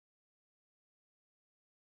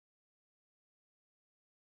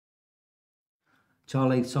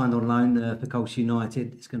Charlie signed on loan for Colchester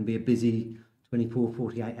United. It's going to be a busy 24,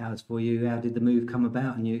 48 hours for you. How did the move come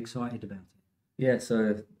about, and you excited about it? Yeah,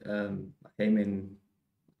 so I came in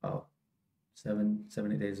about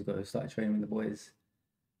 8 days ago. Started training with the boys.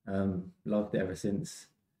 Loved it ever since.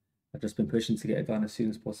 I've just been pushing to get it done as soon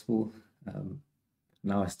as possible.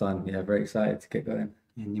 Now it's done. Yeah, very excited to get going.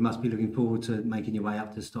 And you must be looking forward to making your way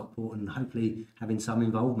up to Stockport and hopefully having some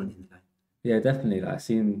involvement in the game. Yeah, definitely. Like, I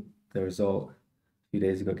seen the result a few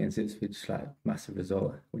days ago against Ipswich, like massive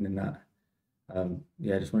result, winning that.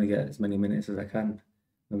 Yeah, I just want to get as many minutes as I can on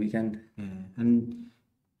the weekend. Yeah, and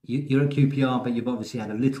you're at QPR, but you've obviously had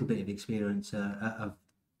a little bit of experience of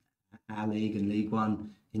our league and League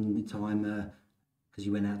One in the time because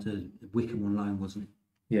you went out to Wycombe on loan, wasn't it?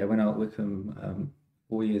 Yeah, I went out Wycombe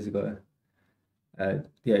 4 years ago.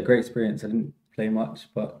 Yeah, great experience. I didn't play much,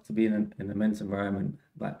 but to be in an immense environment,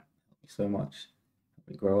 like so much,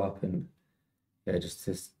 we grow up and yeah, just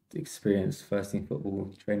experience first team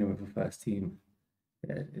football, training with the first team.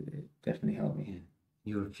 Yeah, it definitely helped me. Yeah.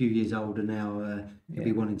 You're a few years older now. You'll be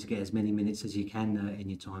Yeah. wanting to get as many minutes as you can in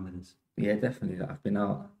your time with us. Yeah, definitely. Like, I've been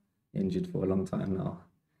out injured for a long time now,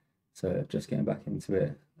 so just getting back into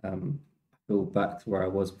it. I feel back to where I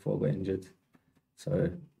was before I got injured. So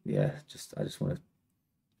yeah, I just want to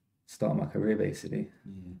start my career basically.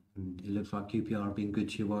 Yeah, and it looks like QPR have been good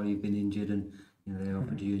to you while you've been injured, and they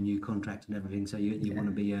offered you a new contract and everything. So you want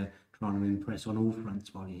to be trying to impress on all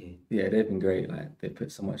fronts while you're here. Yeah, they've been great. Like, they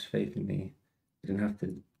put so much faith in me. They didn't have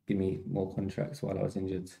to give me more contracts while I was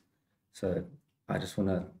injured. So I just want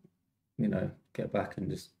to, get back and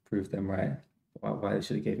just prove them right. Why they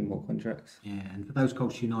should have given me more contracts. Yeah, and for those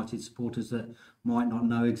Colchester United supporters that might not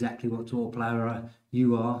know exactly what sort of player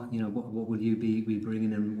you are, what will you be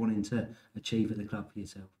bringing and wanting to achieve at the club for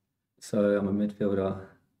yourself? So I'm a midfielder.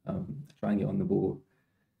 I try and get on the ball,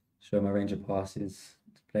 show my range of passes,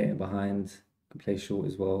 play it behind, can play short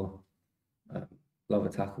as well. Love a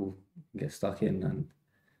tackle, get stuck in, and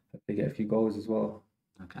hopefully get a few goals as well.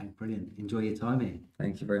 Okay, brilliant. Enjoy your time here.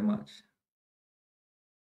 Thank you very much.